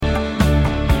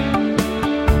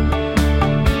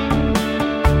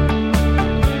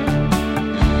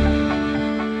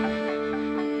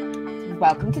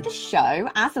the show.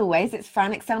 As always, it's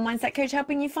Fran, Excel Mindset Coach,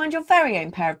 helping you find your very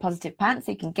own pair of positive pants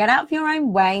so you can get out of your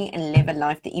own way and live a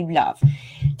life that you love.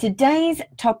 Today's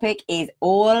topic is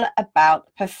all about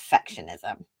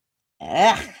perfectionism.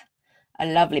 Ugh, a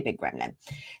lovely big gremlin.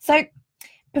 So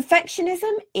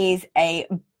perfectionism is a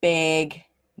big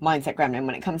mindset gremlin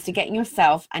when it comes to getting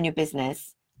yourself and your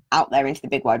business out there into the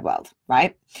big wide world,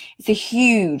 right? It's a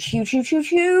huge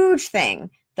thing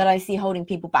that I see holding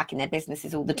people back in their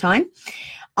businesses all the time.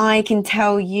 I can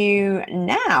tell you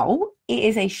now, it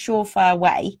is a surefire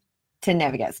way to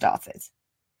never get started,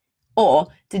 or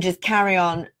to just carry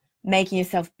on making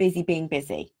yourself busy being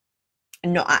busy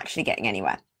and not actually getting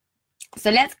anywhere.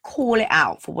 So let's call it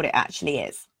out for what it actually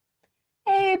is.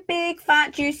 A big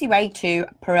fat juicy way to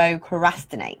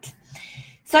procrastinate.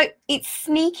 So it's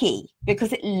sneaky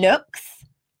because it looks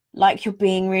like you're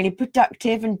being really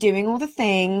productive and doing all the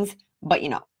things, but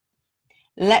you're not.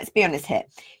 Let's be honest here.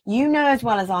 You know as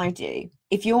well as I do,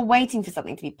 if you're waiting for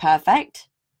something to be perfect,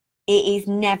 it is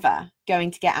never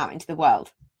going to get out into the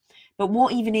world. But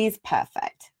what even is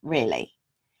perfect, really?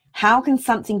 How can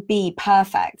something be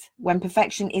perfect when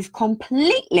perfection is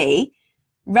completely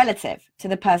relative to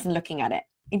the person looking at it?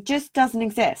 It just doesn't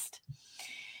exist.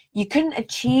 You couldn't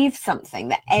achieve something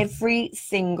that every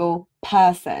single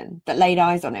person that laid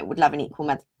eyes on it would love in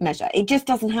equal measure. It just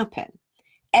doesn't happen.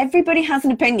 Everybody has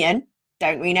an opinion,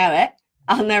 don't we know it?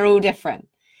 And they're all different.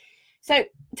 So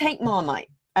take Marmite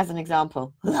as an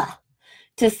example. Ugh.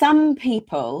 To some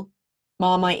people,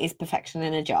 Marmite is perfection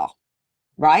in a jar,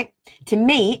 right? To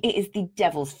me, it is the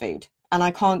devil's food, and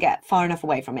I can't get far enough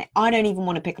away from it. I don't even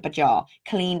want to pick up a jar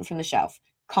clean from the shelf.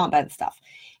 Can't bear the stuff.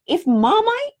 If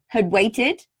Marmite had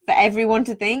waited for everyone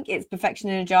to think it's perfection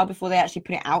in a jar before they actually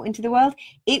put it out into the world,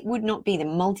 it would not be the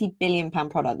multi-billion-pound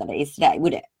product that it is today,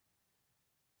 would it?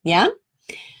 Yeah?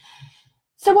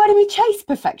 So why do we chase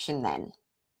perfection then?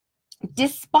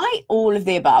 Despite all of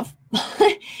the above,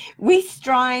 we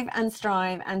strive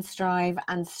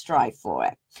for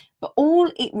it. But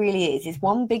all it really is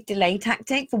one big delay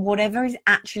tactic for whatever is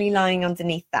actually lying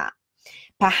underneath that.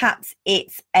 Perhaps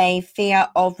it's a fear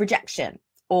of rejection,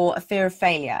 or a fear of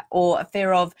failure, or a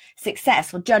fear of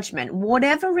success or judgment.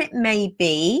 Whatever it may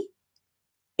be,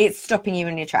 it's stopping you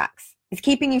in your tracks. It's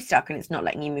keeping you stuck and it's not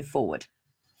letting you move forward.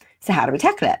 So how do we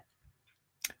tackle it?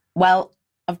 Well,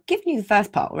 I've given you the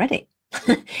first part already.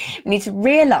 You need to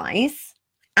realize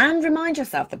and remind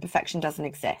yourself that perfection doesn't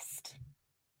exist.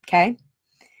 Okay?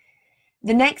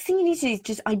 The next thing you need to do is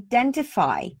just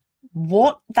identify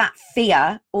what that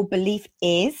fear or belief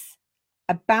is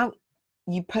about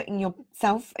you putting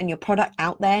yourself and your product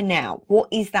out there now. What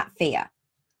is that fear?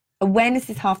 Awareness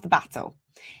is half the battle.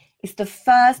 It's the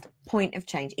first point of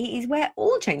change. It is where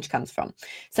all change comes from.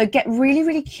 So get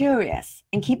really curious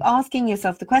and keep asking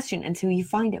yourself the question until you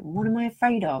find it. What am I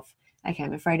afraid of? Okay,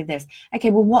 I'm afraid of this. Okay,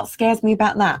 well, what scares me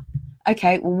about that?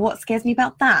 Okay, well, what scares me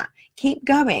about that? Keep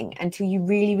going until you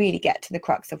really get to the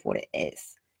crux of what it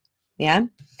is. Yeah?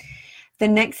 The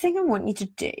next thing I want you to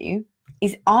do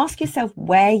is ask yourself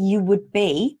where you would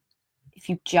be if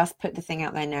you just put the thing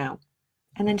out there now,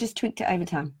 and then just tweaked it over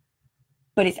time.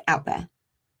 But it's out there.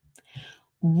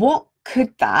 What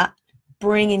could that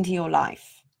bring into your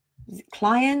life? Is it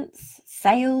clients,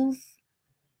 sales?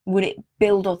 Would it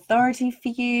build authority for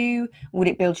you? Would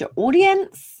it build your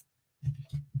audience?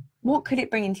 What could it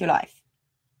bring into your life?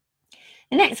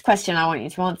 The next question I want you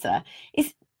to answer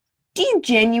is, do you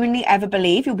genuinely ever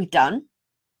believe you'll be done?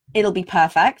 It'll be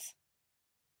perfect?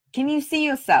 Can you see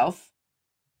yourself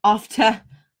after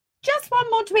just one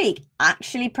more tweak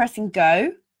actually pressing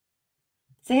go?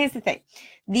 So here's the thing.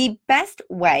 The best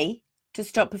way to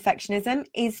stop perfectionism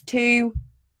is to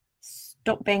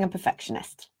stop being a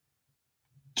perfectionist.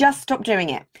 Just stop doing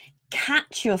it.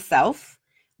 Catch yourself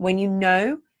when you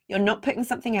know you're not putting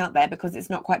something out there because it's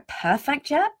not quite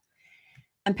perfect yet,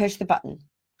 and push the button.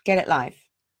 Get it live.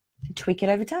 And tweak it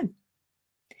over time.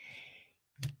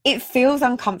 It feels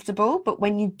uncomfortable, but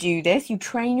when you do this, you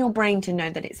train your brain to know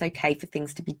that it's okay for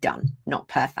things to be done, not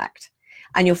perfect.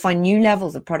 And you'll find new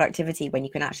levels of productivity when you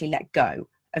can actually let go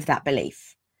of that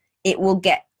belief. It will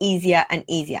get easier and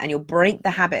easier, and you'll break the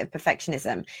habit of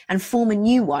perfectionism and form a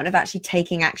new one of actually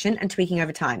taking action and tweaking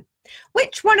over time.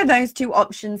 Which one of those two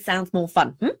options sounds more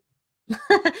fun?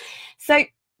 So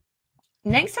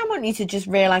next I want you to just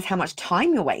realize how much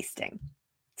time you're wasting.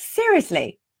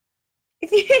 Seriously.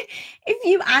 If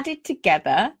you added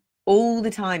together all the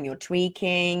time you're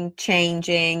tweaking,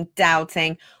 changing,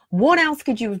 doubting, what else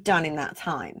could you have done in that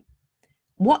time?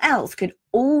 What else could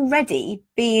already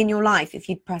be in your life if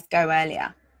you'd pressed go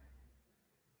earlier?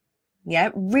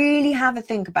 Yeah, really have a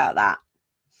think about that.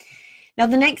 Now,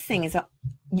 the next thing is that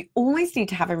you always need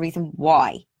to have a reason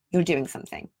why you're doing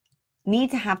something. You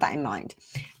need to have that in mind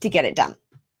to get it done.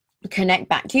 Connect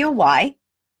back to your why.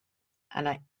 And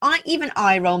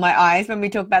I roll my eyes when we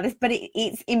talk about this, but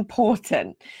it's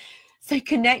important. So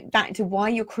connect back to why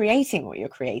you're creating what you're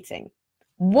creating.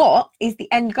 What is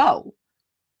the end goal?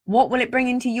 What will it bring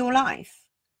into your life?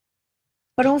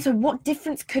 But also, what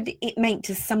difference could it make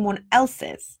to someone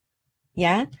else's?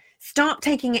 Yeah? Start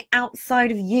taking it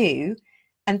outside of you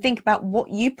and think about what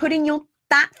you put in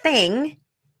that thing,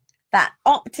 that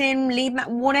opt-in, lead map,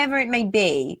 whatever it may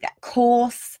be, that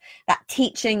course, that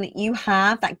teaching that you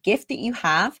have, that gift that you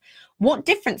have. What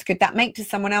difference could that make to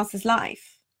someone else's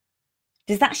life?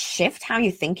 Does that shift how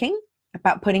you're thinking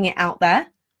about putting it out there?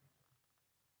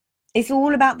 It's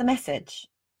all about the message.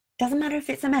 Doesn't matter if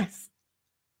it's a mess.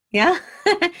 Yeah?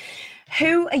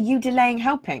 Who are you delaying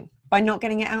helping by not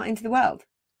getting it out into the world?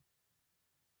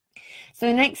 So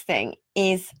the next thing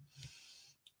is,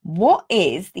 what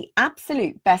is the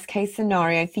absolute best case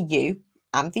scenario for you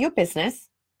and for your business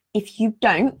if you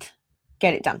don't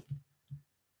get it done?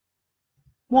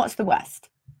 What's the worst?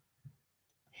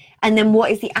 And then what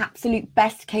is the absolute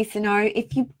best case scenario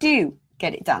if you do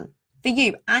get it done for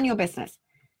you and your business?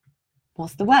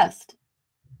 What's the worst?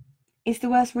 Is the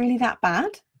worst really that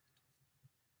bad?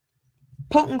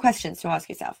 Important questions to ask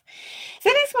yourself. So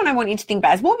the next one I want you to think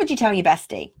about is, what would you tell your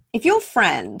bestie? If your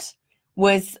friend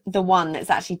was the one that's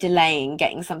actually delaying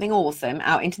getting something awesome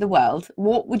out into the world,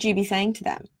 what would you be saying to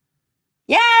them?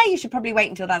 Yeah, you should probably wait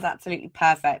until that's absolutely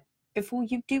perfect before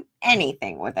you do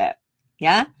anything with it.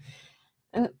 Yeah?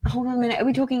 And hold on a minute, are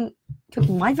we talking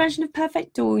my version of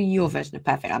perfect or your version of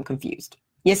perfect? I'm confused.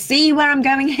 You see where I'm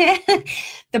going here?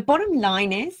 The bottom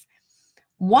line is,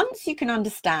 once you can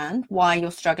understand why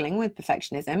you're struggling with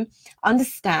perfectionism,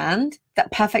 understand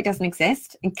that perfect doesn't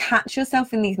exist, and catch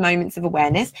yourself in these moments of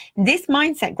awareness, this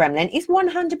mindset gremlin is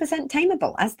 100%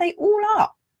 tameable, as they all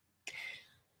are.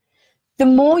 The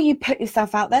more you put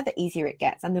yourself out there, the easier it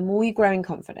gets, and the more you grow in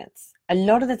confidence. A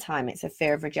lot of the time, it's a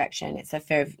fear of rejection. It's a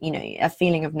fear of, a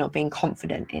feeling of not being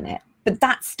confident in it. But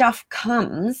that stuff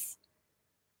comes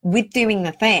with doing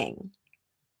the thing.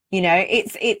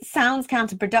 It sounds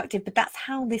counterproductive, but that's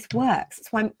how this works.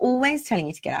 That's why I'm always telling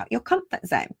you to get out your comfort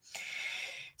zone.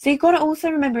 So you've got to also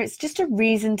remember, it's just a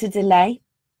reason to delay,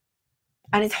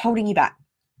 and it's holding you back.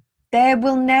 There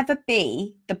will never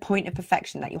be the point of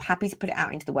perfection that you're happy to put it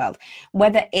out into the world,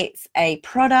 whether it's a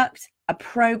product, a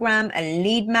program, a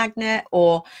lead magnet,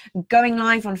 or going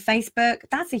live on Facebook.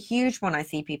 That's a huge one. I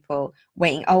see people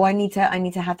waiting. Oh, I need to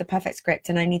have the perfect script,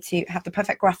 and I need to have the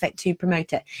perfect graphic to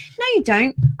promote it. No, you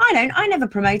don't. I don't. I never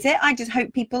promote it. I just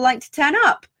hope people like to turn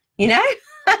up,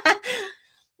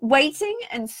 Waiting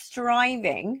and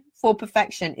striving for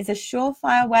perfection is a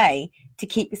surefire way to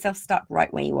keep yourself stuck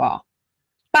right where you are.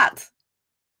 But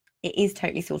it is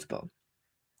totally sortable.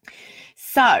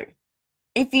 So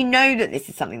if you know that this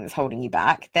is something that's holding you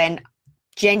back, then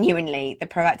genuinely the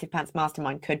Proactive Pants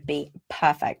Mastermind could be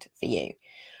perfect for you.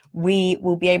 We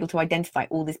will be able to identify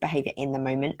all this behavior in the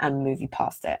moment and move you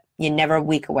past it. You're never a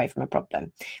week away from a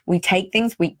problem. We take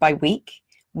things week by week.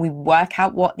 We work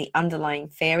out what the underlying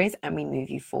fear is, and we move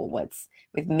you forwards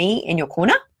with me in your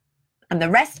corner and the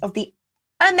rest of the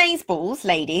amazeballs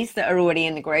ladies that are already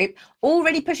in the group,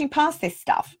 already pushing past this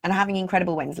stuff and having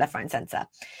incredible wins left, right, and center.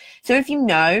 So if you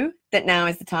know that now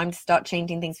is the time to start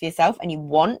changing things for yourself and you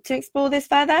want to explore this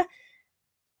further,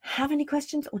 have any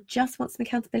questions or just want some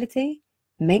accountability,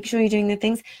 make sure you're doing the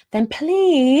things, then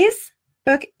please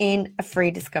book in a free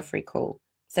discovery call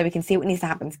so we can see what needs to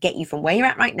happen to get you from where you're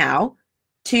at right now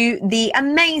to the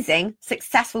amazing,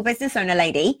 successful business owner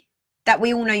lady that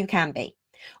we all know you can be.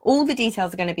 All the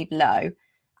details are going to be below.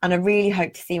 And I really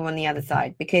hope to see you on the other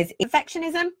side, because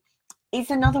perfectionism is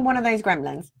another one of those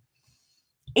gremlins.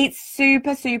 It's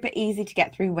super, super easy to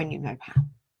get through when you know how.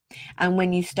 And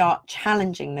when you start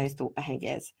challenging those thought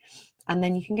behaviors, and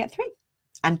then you can get through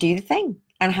and do the thing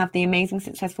and have the amazing,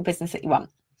 successful business that you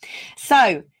want.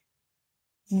 So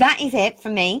that is it for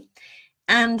me.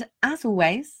 And as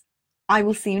always, I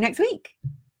will see you next week.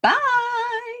 Bye.